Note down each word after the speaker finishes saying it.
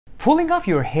Pulling off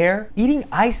your hair, eating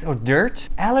ice or dirt,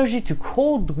 allergy to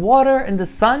cold water and the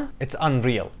sun, it's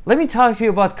unreal. Let me talk to you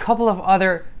about a couple of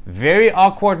other very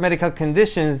awkward medical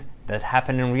conditions that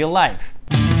happen in real life.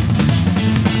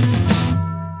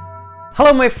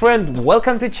 Hello my friend,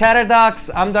 welcome to ChatterDocs.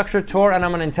 I'm Dr. Tor and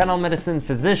I'm an internal medicine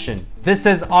physician. This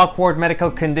is Awkward Medical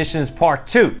Conditions Part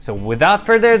 2. So without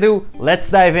further ado,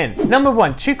 let's dive in. Number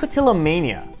 1,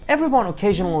 Trichotillomania. Everyone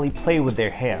occasionally play with their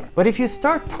hair, but if you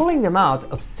start pulling them out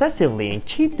obsessively and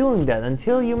keep doing that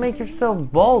until you make yourself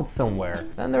bald somewhere,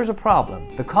 then there's a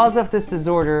problem. The cause of this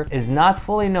disorder is not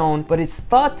fully known, but it's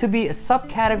thought to be a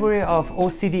subcategory of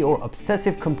OCD or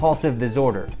obsessive compulsive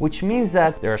disorder, which means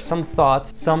that there are some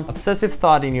obsessive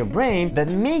thought in your brain that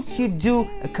make you do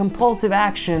a compulsive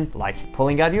action like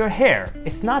pulling out your hair.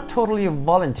 It's not totally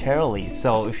voluntarily,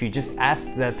 so if you just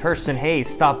ask that person, hey,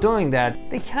 stop doing that,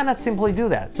 they cannot simply do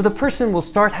that. So the person will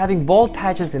start having bald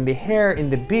patches in the hair,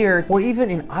 in the beard, or even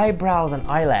in eyebrows and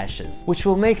eyelashes, which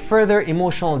will make further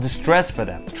emotional distress for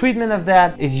them. Treatment of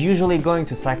that is usually going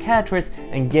to psychiatrists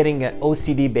and getting an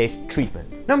OCD-based treatment.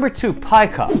 Number 2,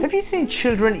 Pica. Have you seen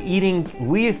children eating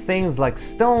weird things like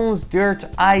stones, dirt,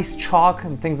 ice, chalk,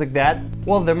 and things like that?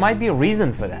 Well, there might be a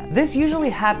reason for that. This usually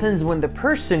happens when the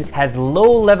person has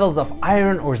low levels of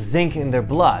iron or zinc in their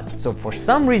blood. So for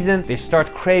some reason, they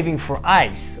start craving for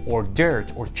ice or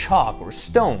dirt or chalk or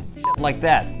stone, like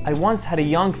that. I once had a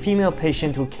young female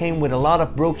patient who came with a lot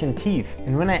of broken teeth,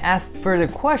 and when I asked further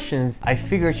questions, I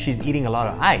figured she's eating a lot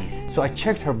of ice. So I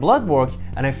checked her blood work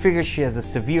and I figured she has a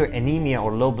severe anemia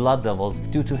or low blood levels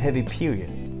due to heavy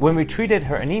periods. When we treated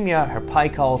her anemia, her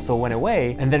pica also went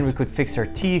away, and then we could fix her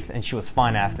teeth and she was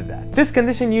fine after that. This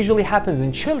condition usually happens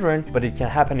in children, but it can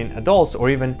happen in adults or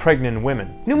even pregnant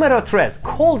women. Numero 3,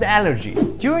 cold allergy.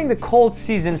 During the cold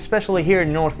season, especially here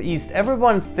in Northeast,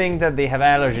 everyone thinks that they have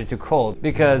allergy to cold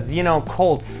because, you know,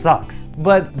 cold sucks.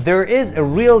 But there is a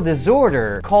real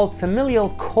disorder called Familial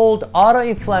cold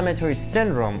autoinflammatory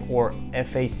syndrome, or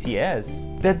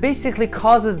FACS, that basically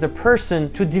causes the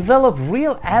person to develop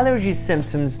real allergy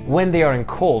symptoms when they are in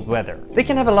cold weather. They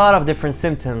can have a lot of different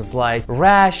symptoms like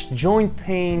rash, joint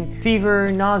pain,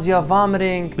 fever, nausea,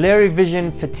 vomiting, blurry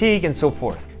vision, fatigue, and so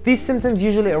forth. These symptoms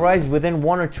usually arise within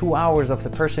 1 or 2 hours of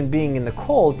the person being in the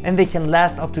cold, and they can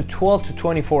last up to 12 to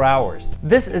 24 hours.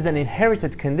 This is an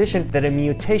inherited condition that a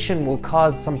mutation will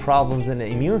cause some problems in the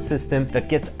immune system that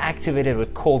gets activated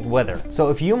with cold weather. So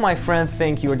if you, my friend,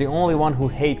 think you're the only one who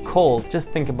hate cold, just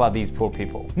think about these poor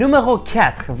people. Numero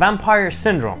 4, vampire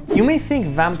syndrome. You may think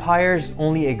vampires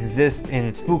only exist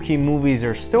in spooky movies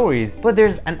or stories, but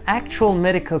there's an actual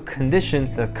medical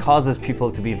condition that causes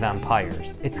people to be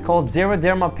vampires. It's called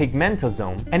xeroderma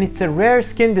pigmentosome, and it's a rare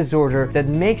skin disorder that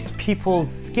makes people's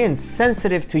skin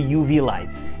sensitive to UV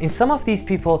lights. In some of these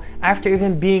people, after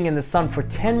even being in the sun for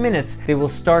 10 minutes, they will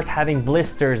start having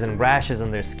blisters and rashes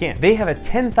on their skin. They have a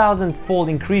 10,000-fold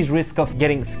increased risk of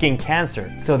getting skin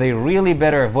cancer, so they really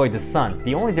better avoid the sun.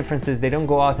 The only difference is they don't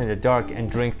go out in the dark and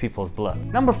drink people's blood.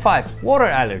 Number 5, water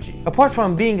allergy. Apart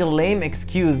from being a lame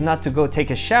excuse not to go take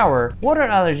a shower, water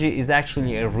allergy is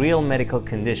actually a real medical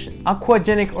condition.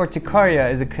 Aquagenic urticaria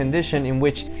is a condition in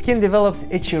which skin develops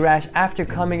itchy rash after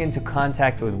coming into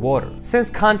contact with water. Since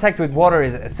contact with water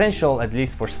is essential, at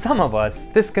least for some of us,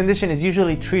 this condition is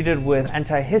usually treated with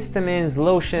antihistamines,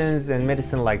 lotions, and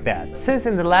medicine like that. Since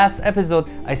in the last episode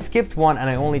I skipped one and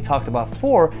I only talked about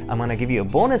 4, I'm gonna give you a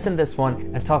bonus in this one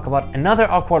and talk about another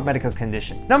awkward medical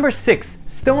condition. Number 6,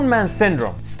 Stoneman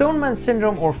Syndrome. Stoneman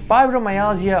Syndrome, or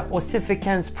fibromyalgia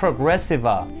ossificans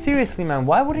progressiva. Seriously man,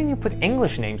 why wouldn't you put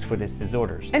English names for these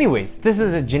disorders? Anyways, this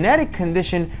is a genetic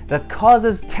condition that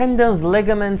causes tendons,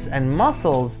 ligaments, and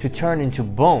muscles to turn into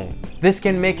bone. This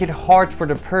can make it hard for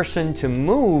the person to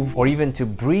move or even to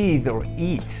breathe or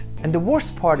eat. And the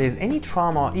worst part is any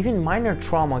trauma, even minor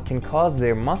trauma, can cause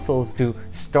their muscles to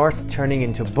start turning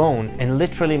into bone and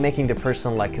literally making the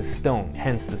person like a stone,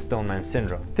 hence the Stoneman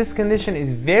Syndrome. This condition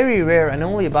is very rare and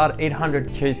only about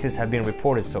 800 cases have been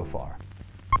reported so far.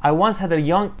 I once had a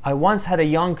young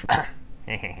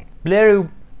blurry.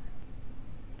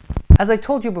 As I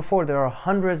told you before, there are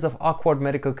hundreds of awkward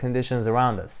medical conditions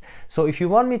around us. So if you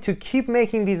want me to keep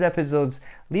making these episodes,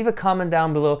 leave a comment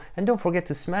down below and don't forget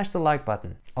to smash the like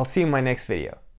button. I'll see you in my next video.